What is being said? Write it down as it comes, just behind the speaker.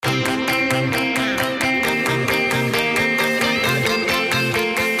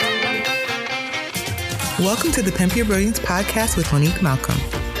Welcome to the Pimp Your Brilliance podcast with Monique Malcolm,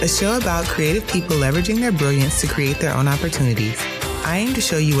 a show about creative people leveraging their brilliance to create their own opportunities. I aim to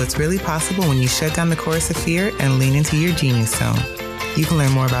show you what's really possible when you shut down the chorus of fear and lean into your genius zone. You can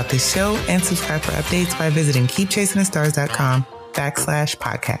learn more about this show and subscribe for updates by visiting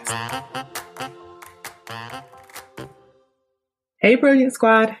keepchasingthestars.com/podcast. Hey, Brilliant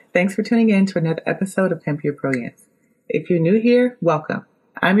Squad. Thanks for tuning in to another episode of Pimp Your Brilliance. If you're new here, welcome.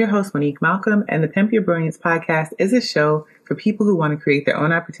 I'm your host, Monique Malcolm, and the Pimp Your Brilliance podcast is a show for people who want to create their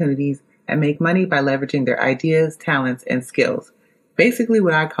own opportunities and make money by leveraging their ideas, talents, and skills. Basically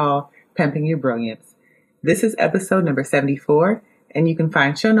what I call pimping your brilliance. This is episode number 74, and you can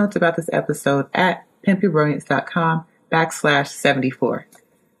find show notes about this episode at pimpyourbrilliance.com/74.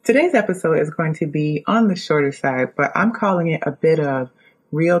 Today's episode is going to be on the shorter side, but I'm calling it a bit of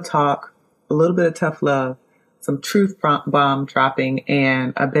real talk, a little bit of tough love, some truth bomb dropping,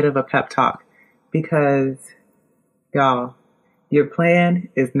 and a bit of a pep talk. Because, y'all, your plan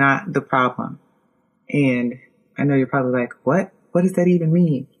is not the problem. And I know you're probably like, what? What does that even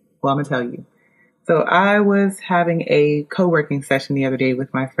mean? Well, I'm going to tell you. So I was having a co-working session the other day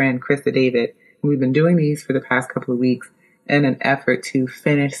with my friend, Krista David. And we've been doing these for the past couple of weeks in an effort to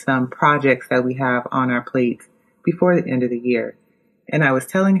finish some projects that we have on our plates before the end of the year. And I was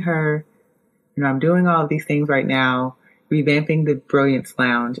telling her, I'm doing all of these things right now, revamping the Brilliance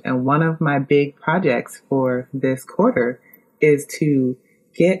Lounge. And one of my big projects for this quarter is to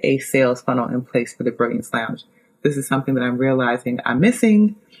get a sales funnel in place for the Brilliance Lounge. This is something that I'm realizing I'm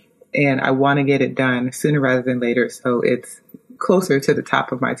missing, and I want to get it done sooner rather than later, so it's closer to the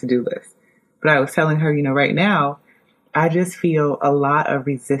top of my to-do list. But I was telling her, right now, I just feel a lot of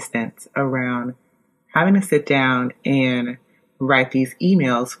resistance around having to sit down and write these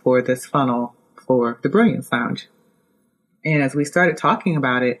emails for this funnel for the Brilliance Lounge. And as we started talking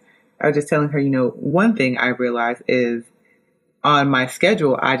about it, I was just telling her, one thing I realized is on my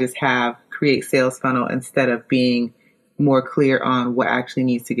schedule, I just have create sales funnel instead of being more clear on what actually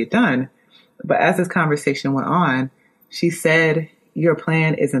needs to get done. But as this conversation went on, she said, your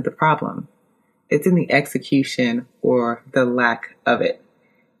plan isn't the problem. It's in the execution or the lack of it.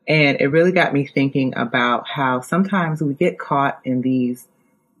 And it really got me thinking about how sometimes we get caught in these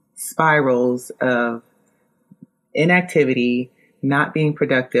spirals of inactivity, not being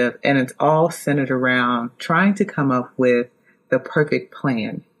productive, and it's all centered around trying to come up with the perfect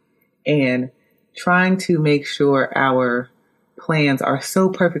plan and trying to make sure our plans are so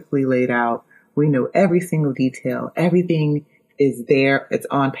perfectly laid out. We know every single detail. Everything is there. It's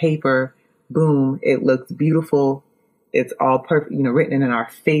on paper. Boom. It looks beautiful. It's all perfect, written in our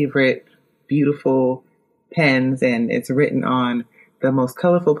favorite beautiful pens, and it's written on the most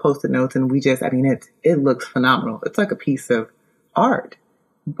colorful Post-it notes. And it looks phenomenal. It's like a piece of art.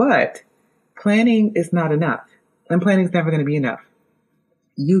 But planning is not enough. And planning is never going to be enough.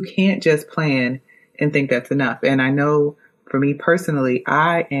 You can't just plan and think that's enough. And I know for me personally,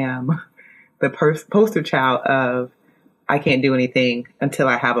 I am the poster child of I can't do anything until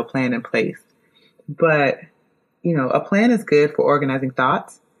I have a plan in place. But, a plan is good for organizing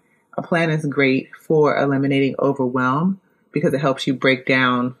thoughts. A plan is great for eliminating overwhelm because it helps you break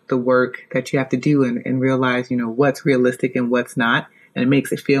down the work that you have to do and realize, what's realistic and what's not. And it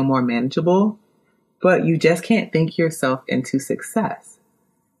makes it feel more manageable. But you just can't think yourself into success.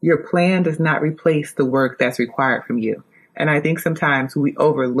 Your plan does not replace the work that's required from you. And I think sometimes we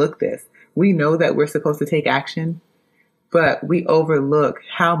overlook this. We know that we're supposed to take action, but we overlook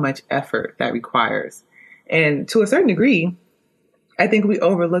how much effort that requires. And to a certain degree, I think we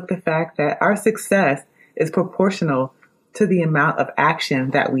overlook the fact that our success is proportional to the amount of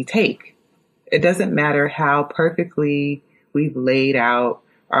action that we take. It doesn't matter how perfectly we've laid out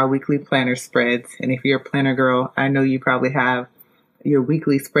our weekly planner spreads. And if you're a planner girl, I know you probably have your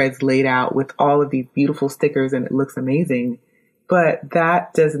weekly spreads laid out with all of these beautiful stickers and it looks amazing. But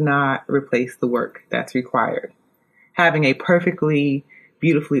that does not replace the work that's required. Having a perfectly,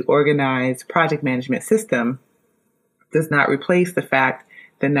 beautifully organized project management system does not replace the fact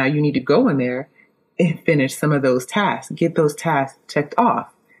that now you need to go in there and finish some of those tasks, get those tasks checked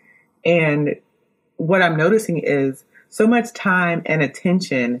off. And what I'm noticing is so much time and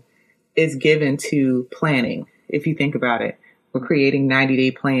attention is given to planning. If you think about it, we're creating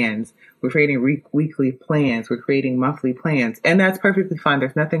 90-day plans. We're creating weekly plans. We're creating monthly plans. And that's perfectly fine.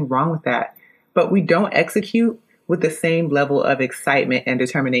 There's nothing wrong with that. But we don't execute with the same level of excitement and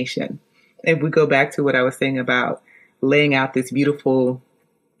determination. If we go back to what I was saying about laying out this beautiful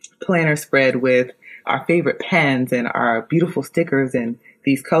planner spread with our favorite pens and our beautiful stickers and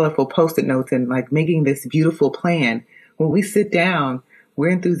these colorful Post-it notes and like making this beautiful plan, when we sit down, we're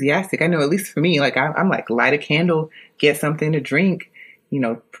enthusiastic. I know, at least for me, like I'm like, light a candle, get something to drink,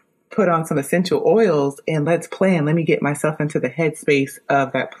 put on some essential oils, and let's plan. Let me get myself into the headspace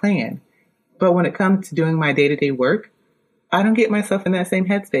of that plan. But when it comes to doing my day-to-day work, I don't get myself in that same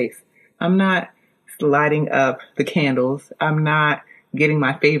headspace. I'm not lighting up the candles. I'm not getting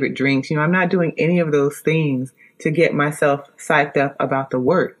my favorite drinks. I'm not doing any of those things to get myself psyched up about the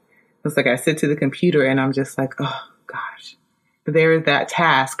work. It's like I sit to the computer and I'm just like, oh gosh, there is that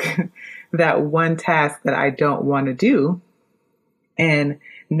task, that one task that I don't want to do. And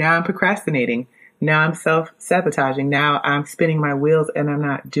now I'm procrastinating. Now I'm self-sabotaging. Now I'm spinning my wheels and I'm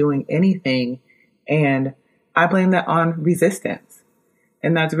not doing anything. And I blame that on resistance.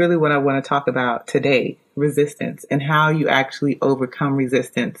 And that's really what I want to talk about today, resistance and how you actually overcome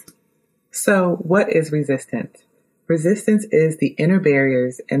resistance. So what is resistance? Resistance is the inner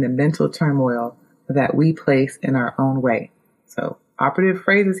barriers and the mental turmoil that we place in our own way. So operative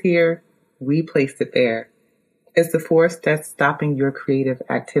phrases here, we placed it there. It's the force that's stopping your creative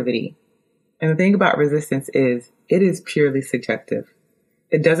activity. And the thing about resistance is it is purely subjective.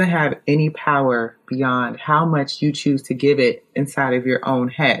 It doesn't have any power beyond how much you choose to give it inside of your own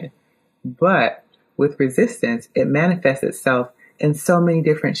head. But with resistance, it manifests itself in so many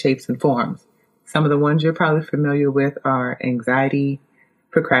different shapes and forms. Some of the ones you're probably familiar with are anxiety,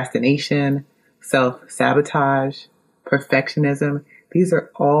 procrastination, self-sabotage, perfectionism. These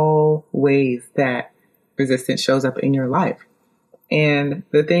are all ways that resistance shows up in your life. And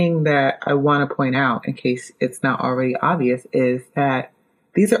the thing that I want to point out, in case it's not already obvious, is that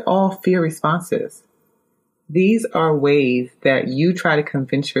these are all fear responses. These are ways that you try to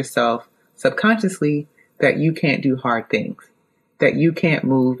convince yourself subconsciously that you can't do hard things, that you can't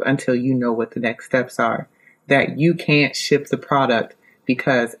move until you know what the next steps are, that you can't ship the product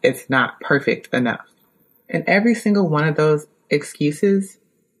because it's not perfect enough. And every single one of those excuses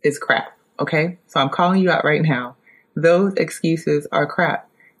is crap, okay? So I'm calling you out right now. Those excuses are crap,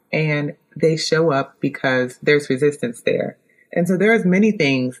 and they show up because there's resistance there. And so there's many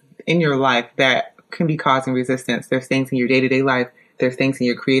things in your life that can be causing resistance. There's things in your day-to-day life. There's things in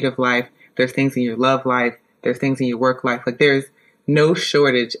your creative life. There's things in your love life. There's things in your work life. Like there's no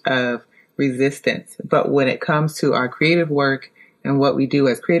shortage of resistance. But when it comes to our creative work and what we do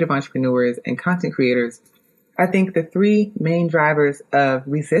as creative entrepreneurs and content creators, I think the three main drivers of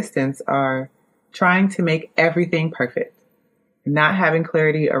resistance are trying to make everything perfect, not having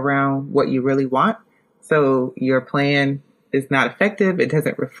clarity around what you really want. So your plan is not effective. It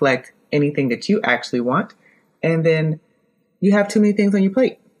doesn't reflect anything that you actually want. And then you have too many things on your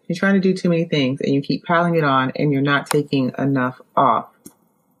plate. You're trying to do too many things and you keep piling it on and you're not taking enough off.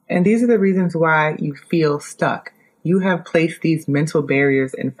 And these are the reasons why you feel stuck. You have placed these mental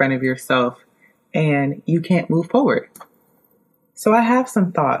barriers in front of yourself and you can't move forward. So I have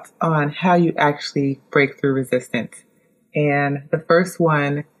some thoughts on how you actually break through resistance. And the first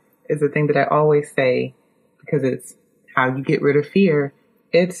one is the thing that I always say, because it's how you get rid of fear.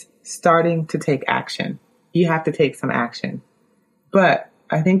 It's starting to take action. You have to take some action. But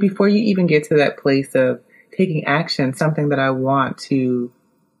I think before you even get to that place of taking action, something that I want to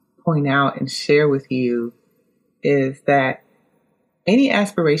point out and share with you is that any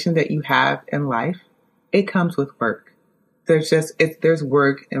aspiration that you have in life, it comes with work. There's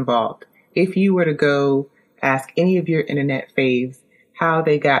work involved. If you were to go ask any of your internet faves how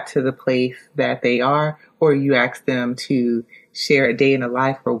they got to the place that they are, or you ask them to share a day in a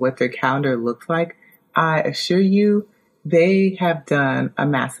life or what their calendar looks like, I assure you they have done a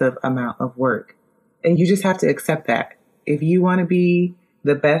massive amount of work. And you just have to accept that. If you want to be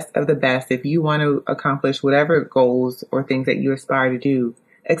the best of the best, if you want to accomplish whatever goals or things that you aspire to do,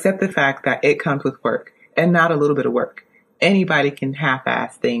 accept the fact that it comes with work and not a little bit of work. Anybody can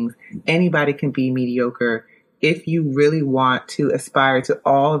half-ass things. Anybody can be mediocre. If you really want to aspire to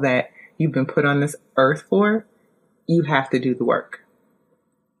all that you've been put on this earth for, you have to do the work.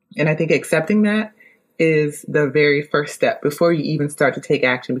 And I think accepting that is the very first step before you even start to take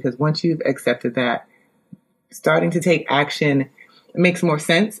action, because once you've accepted that, starting to take action makes more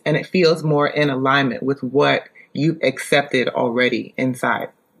sense and it feels more in alignment with what you've accepted already inside.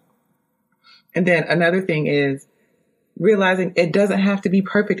 And then another thing is realizing it doesn't have to be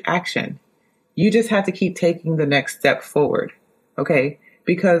perfect action. You just have to keep taking the next step forward, okay?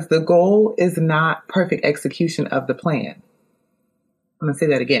 Because the goal is not perfect execution of the plan. I'm going to say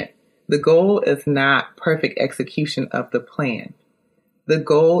that again. The goal is not perfect execution of the plan. The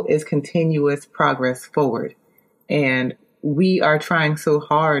goal is continuous progress forward. And we are trying so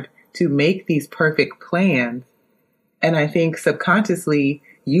hard to make these perfect plans. And I think subconsciously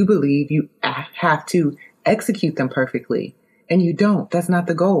you believe you have to execute them perfectly. And you don't. That's not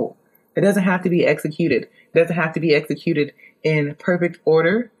the goal. It doesn't have to be executed. It doesn't have to be executed in perfect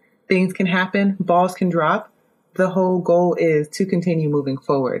order. Things can happen. Balls can drop. The whole goal is to continue moving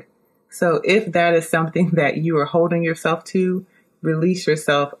forward. So if that is something that you are holding yourself to, release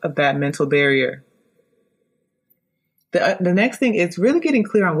yourself of that mental barrier. The next thing is really getting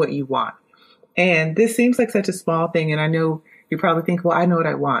clear on what you want. And this seems like such a small thing. And I know you probably think, well, I know what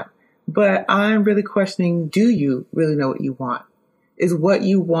I want. But I'm really questioning, do you really know what you want? Is what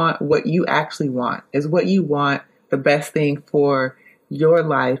you want what you actually want? Is what you want the best thing for your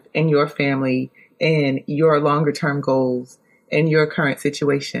life and your family and your longer term goals and your current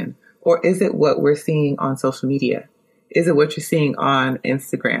situation? Or is it what we're seeing on social media? Is it what you're seeing on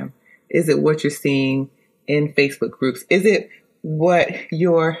Instagram? Is it what you're seeing in Facebook groups? Is it what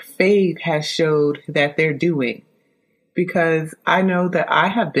your faith has showed that they're doing? Because I know that I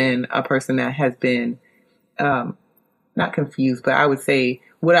have been a person that has been not confused, but I would say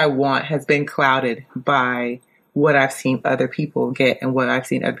what I want has been clouded by what I've seen other people get and what I've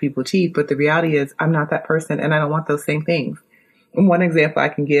seen other people achieve. But the reality is I'm not that person and I don't want those same things. And one example I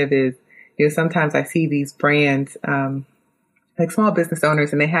can give is, sometimes I see these brands, like small business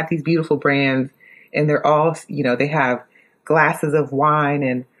owners, and they have these beautiful brands and they're all, they have glasses of wine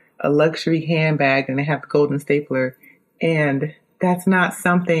and a luxury handbag and they have the golden stapler. And that's not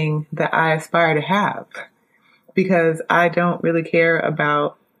something that I aspire to have because I don't really care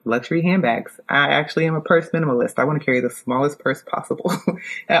about luxury handbags. I actually am a purse minimalist. I want to carry the smallest purse possible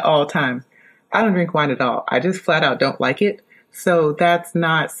at all times. I don't drink wine at all. I just flat out don't like it. So that's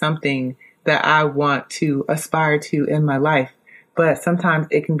not something that I want to aspire to in my life. But sometimes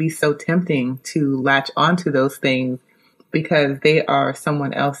it can be so tempting to latch onto those things because they are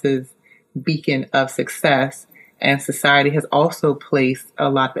someone else's beacon of success. And society has also placed a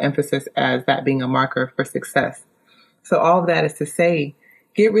lot of emphasis as that being a marker for success. So all of that is to say,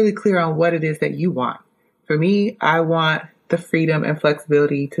 get really clear on what it is that you want. For me, I want the freedom and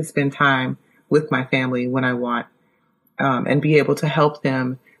flexibility to spend time with my family when I want, and be able to help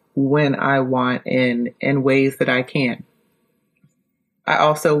them when I want in ways that I can. I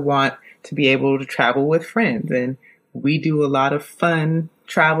also want to be able to travel with friends, and we do a lot of fun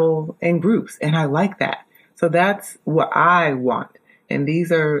travel in groups, and I like that. So that's what I want. And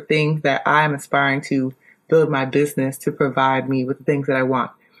these are things that I'm aspiring to build my business to provide me with the things that I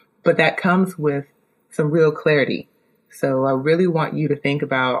want. But that comes with some real clarity. So I really want you to think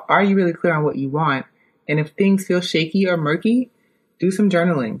about, are you really clear on what you want? And if things feel shaky or murky, do some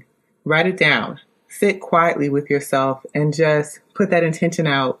journaling, write it down, sit quietly with yourself and just put that intention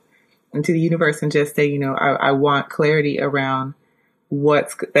out into the universe and just say, I want clarity around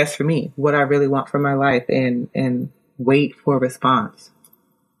what's best for me, what I really want for my life, and wait for a response.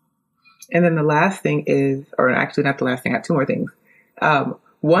 And then the last thing is, or actually not the last thing, I have two more things.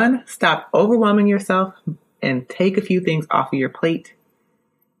 One, stop overwhelming yourself and take a few things off of your plate.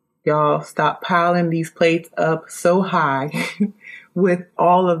 Y'all, stop piling these plates up so high with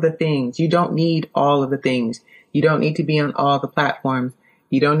all of the things. You don't need all of the things. You don't need to be on all the platforms.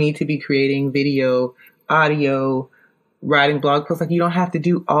 You don't need to be creating video, audio, writing blog posts. Like, you don't have to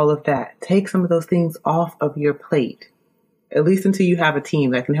do all of that. Take some of those things off of your plate, at least until you have a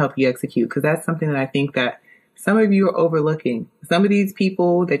team that can help you execute. Because that's something that I think that some of you are overlooking. Some of these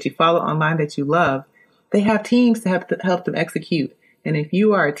people that you follow online that you love, they have teams to help them execute. And if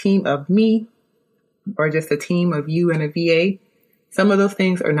you are a team of me or just a team of you and a VA, some of those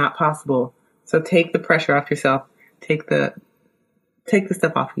things are not possible. So take the pressure off yourself. Take the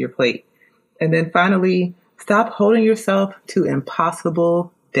stuff off of your plate. And then finally, stop holding yourself to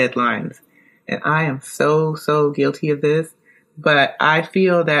impossible deadlines. And I am so, so guilty of this, but I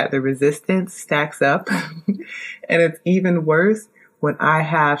feel that the resistance stacks up and it's even worse when I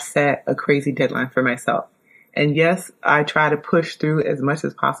have set a crazy deadline for myself. And yes, I try to push through as much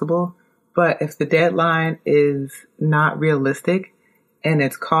as possible, but if the deadline is not realistic and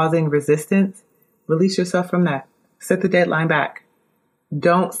it's causing resistance, release yourself from that. Set the deadline back.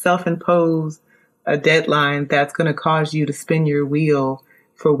 Don't self-impose a deadline that's going to cause you to spin your wheel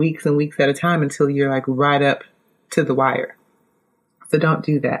for weeks and weeks at a time until you're like right up to the wire. So don't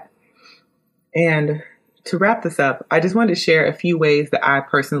do that. And to wrap this up, I just wanted to share a few ways that I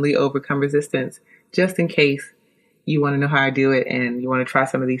personally overcome resistance, just in case you want to know how I do it and you want to try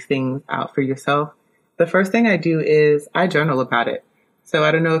some of these things out for yourself. The first thing I do is I journal about it. So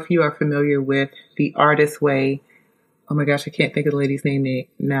I don't know if you are familiar with The Artist's Way. Oh my gosh, I can't think of the lady's name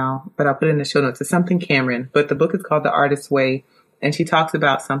now, but I'll put it in the show notes. It's something Cameron, but the book is called The Artist's Way. And she talks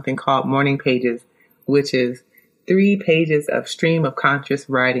about something called morning pages, which is 3 pages of stream of conscious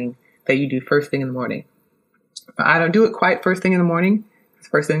writing that you do first thing in the morning. I don't do it quite first thing in the morning.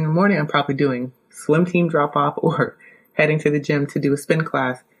 First thing in the morning, I'm probably doing swim team drop off or heading to the gym to do a spin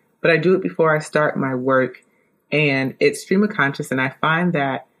class. But I do it before I start my work, and it's stream of conscious. And I find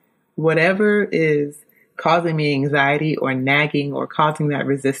that whatever is causing me anxiety or nagging or causing that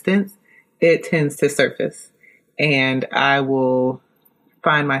resistance, it tends to surface. And I will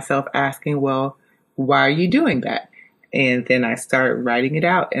find myself asking, well, why are you doing that? And then I start writing it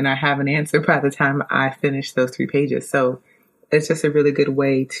out, and I have an answer by the time I finish those 3 pages. So it's just a really good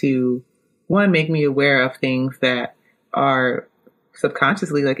way to, one, make me aware of things that are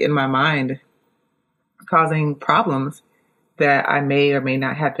subconsciously, like in my mind, causing problems that I may or may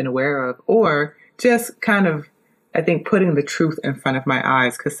not have been aware of, or just kind of, I think, putting the truth in front of my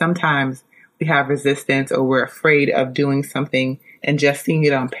eyes. Because sometimes we have resistance or we're afraid of doing something, and just seeing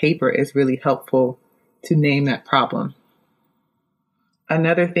it on paper is really helpful to name that problem.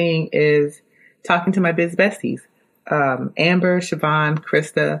 Another thing is talking to my biz besties. Amber, Siobhan,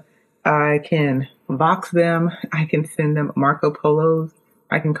 Krista. I can Vox them. I can send them Marco Polos.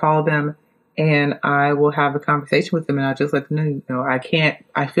 I can call them, and I will have a conversation with them, and I'll just let them know,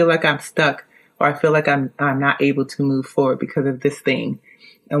 I feel like I'm stuck, or I feel like I'm not able to move forward because of this thing.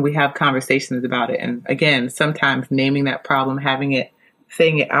 And we have conversations about it. And again, sometimes naming that problem,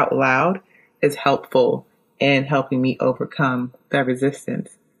 saying it out loud is helpful in helping me overcome that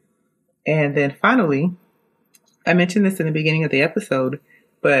resistance. And then finally, I mentioned this in the beginning of the episode,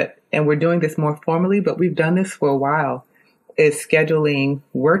 and we're doing this more formally, but we've done this for a while, is scheduling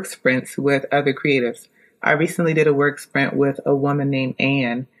work sprints with other creatives. I recently did a work sprint with a woman named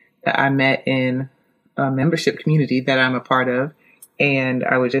Anne that I met in a membership community that I'm a part of. And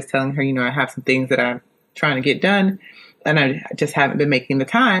I was just telling her, I have some things that I'm trying to get done, and I just haven't been making the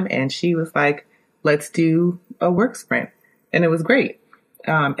time. And she was like, let's do a work sprint. And it was great.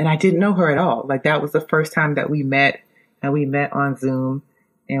 And I didn't know her at all. Like, that was the first time that we met, and we met on Zoom,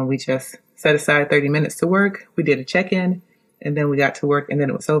 and we just set aside 30 minutes to work. We did a check-in, and then we got to work, and then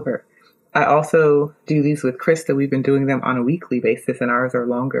it was over. I also do these with Krista. We've been doing them on a weekly basis, and ours are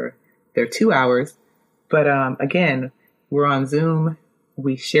longer. They're 2 hours. But again, we're on Zoom.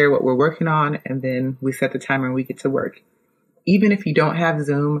 We share what we're working on, and then we set the timer and we get to work. Even if you don't have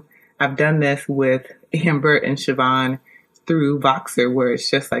Zoom, I've done this with Amber and Siobhan through Voxer, where it's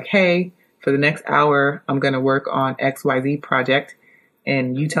just like, hey, for the next hour, I'm going to work on XYZ project,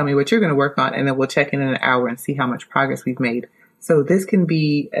 and you tell me what you're going to work on, and then we'll check in an hour and see how much progress we've made. So this can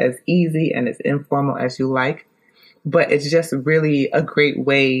be as easy and as informal as you like, but it's just really a great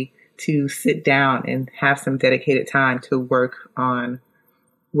way to sit down and have some dedicated time to work on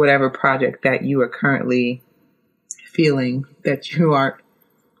whatever project that you are currently feeling that you aren't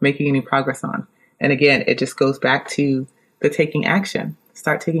making any progress on. And again, it just goes back to the taking action.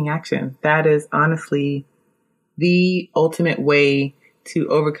 Start taking action. That is honestly the ultimate way to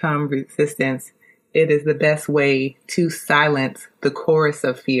overcome resistance. It is the best way to silence the chorus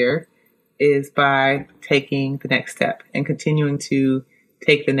of fear, is by taking the next step and continuing to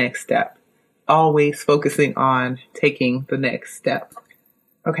take the next step. Always focusing on taking the next step.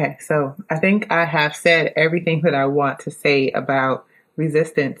 Okay, so I think I have said everything that I want to say about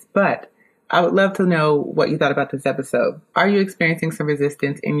resistance, but I would love to know what you thought about this episode. Are you experiencing some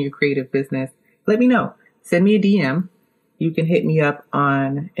resistance in your creative business? Let me know. Send me a DM. You can hit me up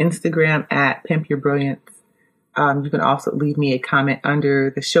on Instagram at Pimp Your Brilliance. You can also leave me a comment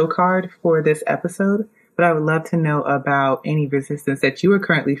under the show card for this episode. But I would love to know about any resistance that you are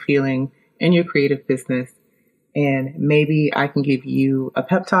currently feeling in your creative business. And maybe I can give you a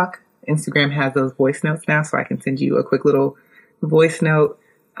pep talk. Instagram has those voice notes now, so I can send you a quick little voice note.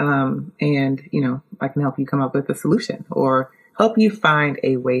 And, I can help you come up with a solution or help you find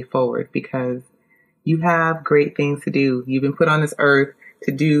a way forward, because you have great things to do. You've been put on this earth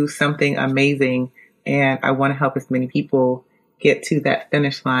to do something amazing. And I want to help as many people get to that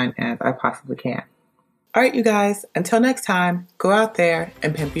finish line as I possibly can. All right, you guys, until next time, go out there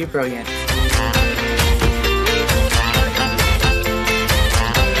and pimp your brilliance.